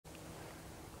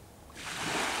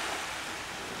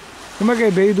तुम्हें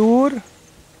कहीं बेई दूर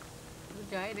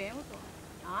जा ही रहे हैं वो तो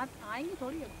आएंगे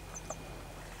थोड़ी अब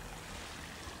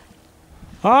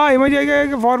हाँ इमेज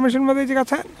आएगा फॉर्मेशन में देखिए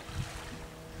था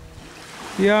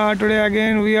yeah today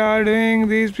again we are doing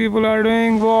these people are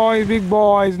doing boys big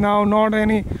boys now not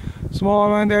any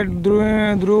small one that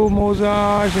Drew Moza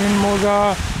Moza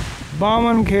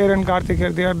Baman Kher and Karthik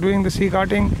Kher they are doing the sea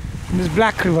karting in this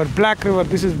black river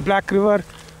this is black river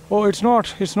oh it's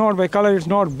not by color it's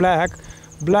not black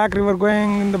river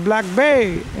going in the Black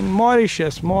Bay in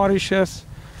Mauritius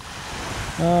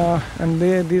and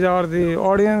these are the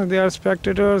audience they are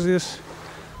spectators this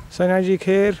Sanjay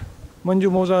Kher Manju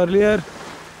Moza earlier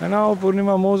and now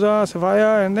Purnima Moza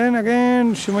Safaya and then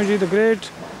again Shimaji the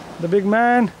Great the big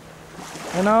man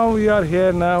and now we are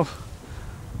here now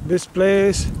this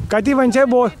place Kati vanche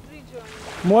boss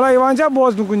Mola Ivancha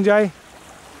boss nukunjai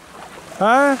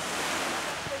huh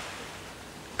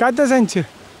Kata sanche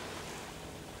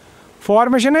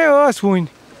formation hai swoon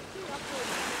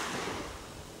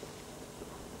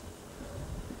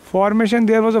formation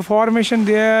there was a formation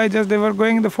there just they were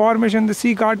going the formation the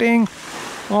sea karting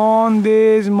on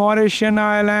this Mauritian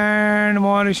island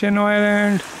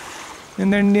in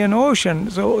the Indian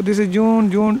Ocean so this is June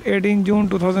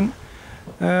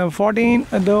 2014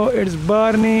 though it's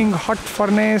burning hot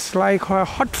furnace like a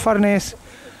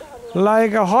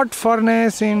hot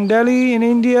furnace in Delhi in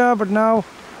India but now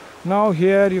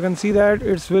here you can see that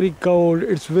it's very cold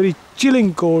it's very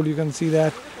chilling cold you can see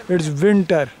that it's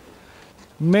winter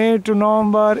May to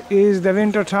November is the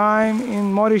winter time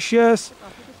in Mauritius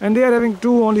and they are having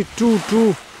only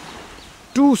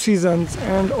two seasons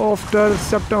and after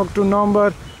September to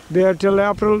November they are till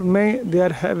April May they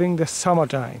are having the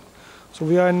summertime so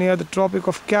we are near the Tropic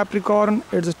of Capricorn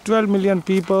it's a 12 million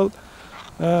people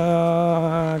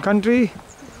country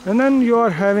and then you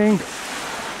are having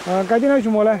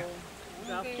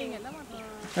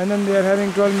and then they are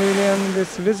having 12 million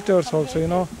this visitors also you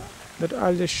know that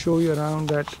I'll just show you around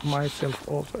that myself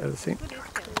also everything.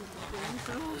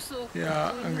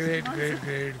 Yeah, great man,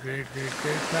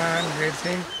 great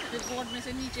thing.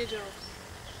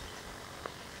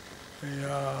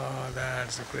 Yeah,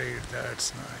 that's great,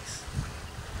 that's nice.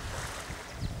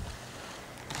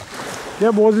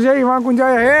 Yeah,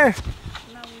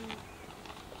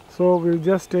 so we'll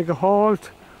just take a halt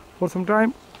for some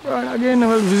time and again I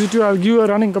will visit you, I'll give you a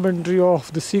running commentary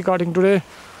of the sea karting today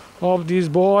of these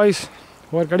boys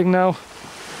who are getting now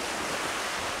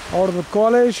out of the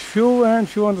college, few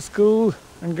on the school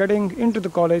and getting into the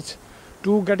college,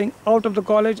 two getting out of the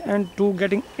college and two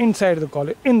getting inside the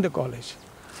college, in the college.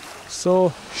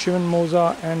 So Shivan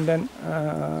Moza and then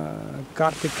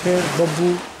Karthik Kher,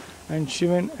 Babu and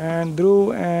Shivan and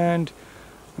Dhruv and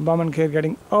Baman Kher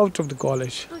getting out of the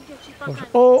college.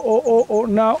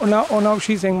 Now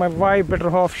she's saying my wife better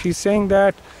off. She's saying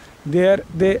that there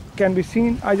they can be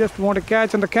seen. I just want to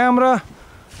catch on the camera.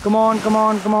 Come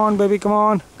on baby, come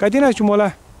on. Katina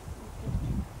chumola?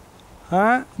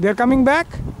 Huh? They're coming back?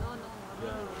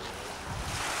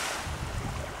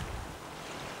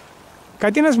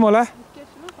 Katina smola?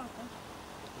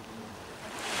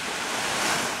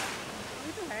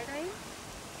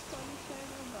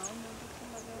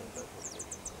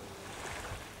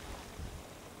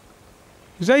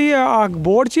 Is that a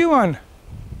board one?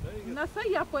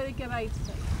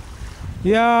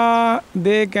 Yeah,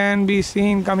 they can be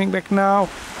seen coming back now.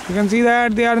 You can see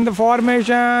that they are in the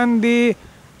formation. The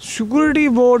security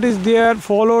boat is there,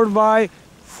 followed by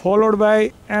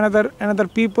another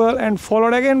people, and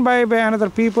followed again by another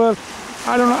people.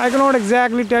 I don't know. I cannot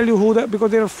exactly tell you who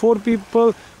because there are four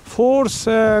people. Four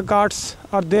carts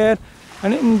are there,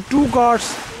 and in two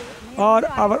carts are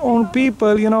our own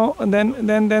people. You know, and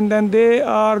then they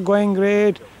are going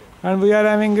great. And we are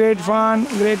having great fun,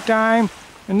 great time,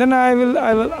 and then I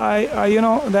you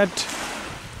know that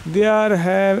they are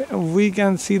we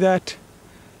can see that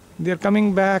they are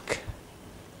coming back.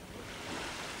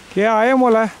 Yeah, I am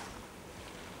Ola.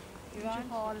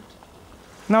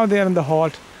 Now they are in the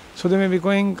halt, so they may be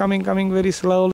coming very slowly.